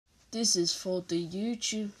This is for the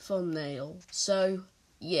YouTube thumbnail. So,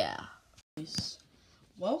 yeah.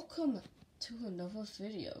 Welcome to another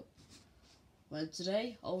video. Where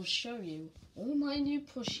today I'll show you all my new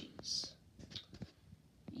plushies.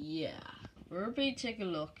 Yeah. We'll be taking a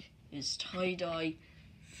look. Is tie-dye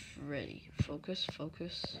Freddy. Focus.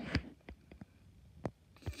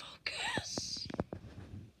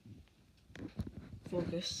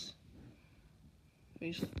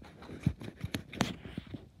 Please.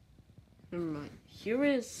 Alright, here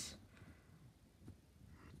is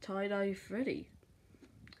tie-dye Freddy.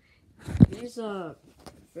 These are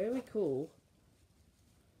very cool.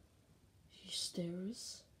 He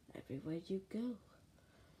stares everywhere you go.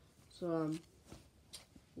 So,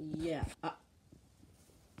 yeah. I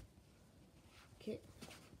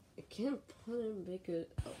can't put him bigger.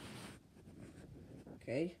 Oh.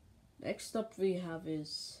 Okay. Next up we have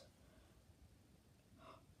is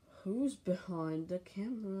who's behind the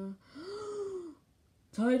camera?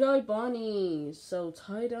 Tie-dye Bunny. So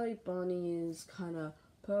tie-dye Bunny is kind of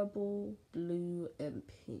purple, blue, and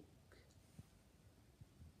pink.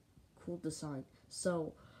 Cool design.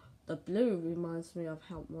 So the blue reminds me of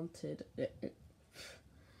How Wanted.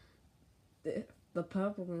 The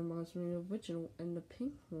purple reminds me of original, and the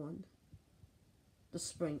pink one, the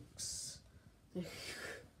Sprinks.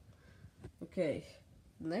 Okay,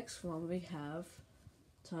 next one we have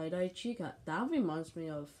tie-dye Chica. That reminds me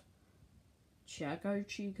of Chaco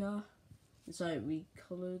Chica. It's like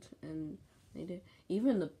recolored and made it.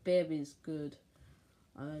 Even the baby is good.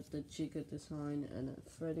 I like the Chica design and a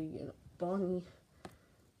Freddy and a Bonnie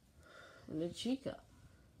and a Chica.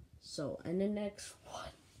 So, and the next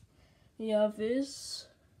one we have is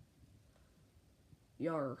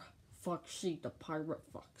your Foxy, the Pirate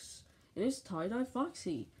Fox. It is tie-dye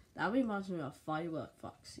Foxy. That reminds me of Firework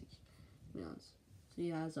Foxy. So he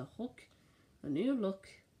has a hook, a new look,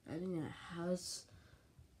 and it has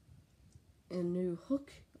a new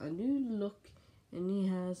hook, a new look, and he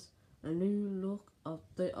has a new look of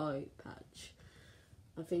the eye patch.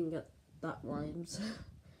 I think that rhymes.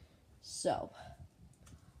 So,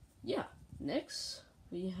 yeah. Next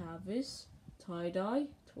we have is tie-dye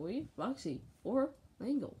Toy Foxy or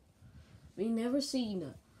Mangle. We never seen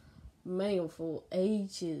a Mangle for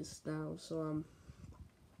ages now, so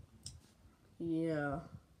yeah.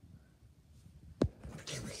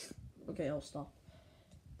 Okay, I'll stop.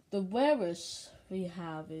 The rarest we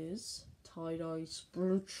have is tie-dye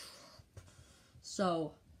Springtrap.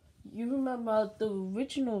 So, you remember the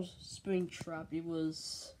original Springtrap? It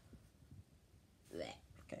was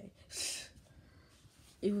okay.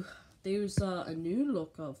 There's a new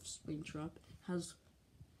look of Springtrap.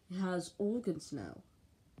 It has organs now.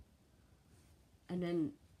 And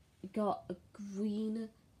then it got a green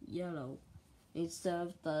yellow instead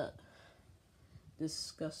of the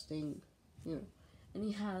disgusting, and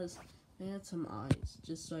he had some eyes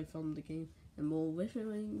just like from the game, and more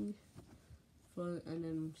withering and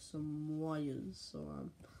then some wires.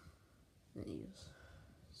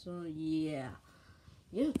 So yeah,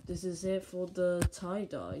 this is it for the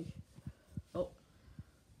tie-dye.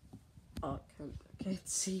 I can't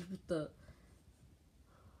see with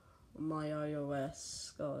my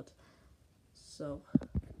iOS, God. So,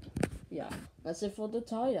 yeah, that's it for the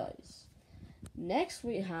tie-dyes. Next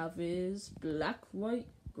we have is Black White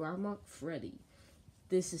Grandma Freddy.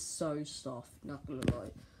 This is so soft, not gonna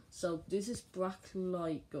lie. So this is Black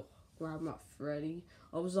Light Grandma Freddy.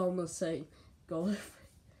 I was almost saying God.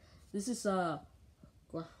 This is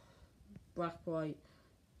Black White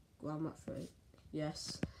Grandma Freddy.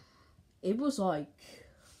 Yes. It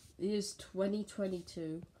is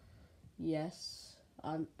 2022. Yes,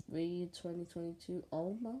 I'm really 2022,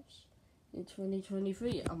 almost in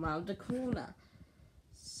 2023, around the corner.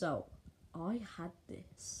 So, I had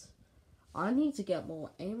this. I need to get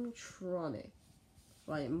more animatronic,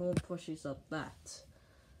 like more plushies of that.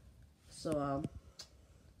 So,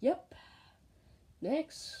 yep.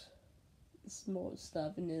 Next, small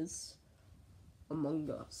stuff is Among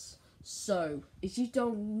Us. So, if you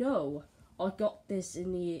don't know, I got this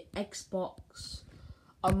in the Xbox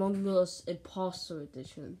Among Us Imposter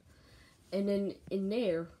Edition, and then in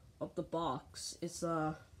there of the box it's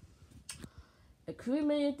a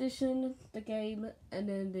crewmate edition, the game, and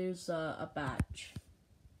then there's a badge.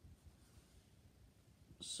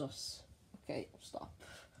 Sus. Okay,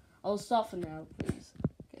 I'll stop for now, please.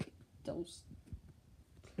 Okay, don't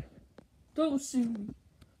sue me.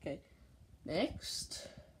 Okay, next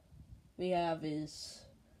we have is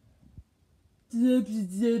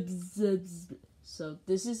so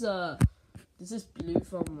this is Blue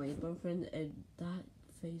from Rainbow Friend, and that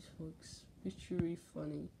face looks really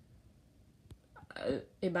funny.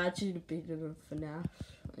 Imagine being in a Fnaf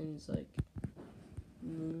and it's like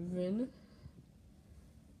moving,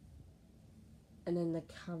 and then the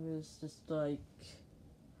camera's just like,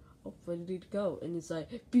 oh, ready to go, and it's like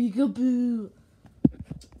peekaboo.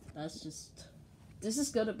 That's just. This is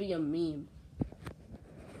gonna be a meme.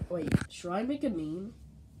 Wait, should I make a meme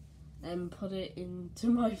and put it into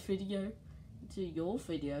my video, into your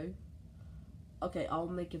video? Okay, I'll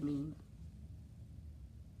make a meme.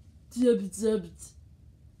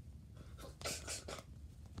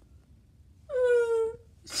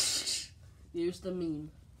 Here's the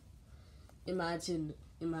meme. Imagine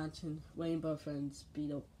Rainbow Friends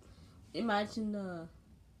beat up. Imagine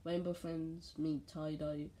Rainbow Friends meet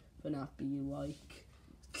tie-dye Fnaf be like.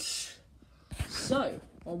 So,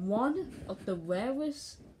 on one of the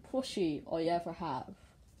rarest plushie I ever have,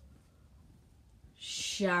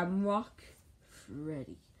 Shamrock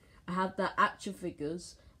Freddy. I have the action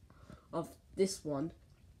figures of this one,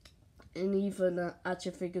 and even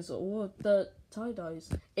action figures of all the tie-dyes,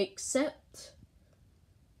 except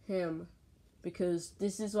him, because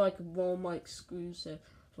this is like a Walmart exclusive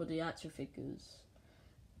for the action figures.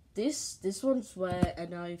 This one's rare,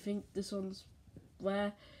 and I think this one's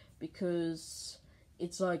rare because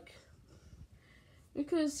it's like,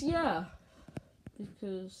 because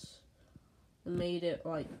I made it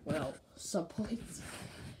like, well, some points.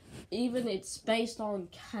 Even it's based on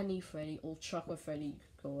Candy Freddy or Chocolate Freddy, you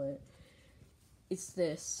could call it. It's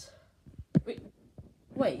this.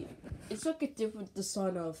 Wait, it's like a different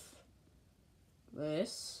design of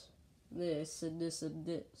this, and this, and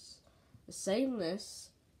this. The same this,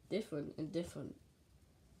 different and different.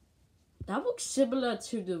 That looks similar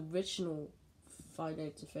to the original Five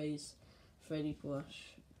Nights at Freddy's Freddy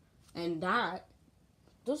plush. And that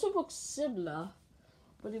doesn't look similar,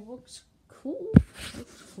 but it looks cool. It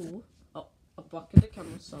looks cool. Oh, I blocked the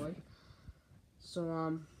camera, sorry.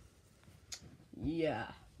 So, yeah.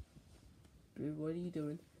 Dude, what are you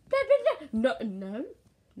doing? No.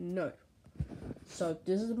 So,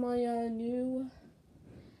 this is my new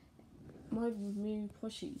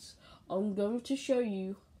plushies. I'm going to show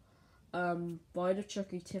you by the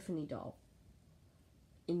Chucky Tiffany doll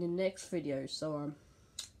in the next video, so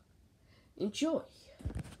enjoy.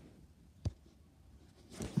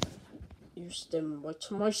 You're stimming right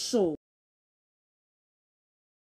to my soul.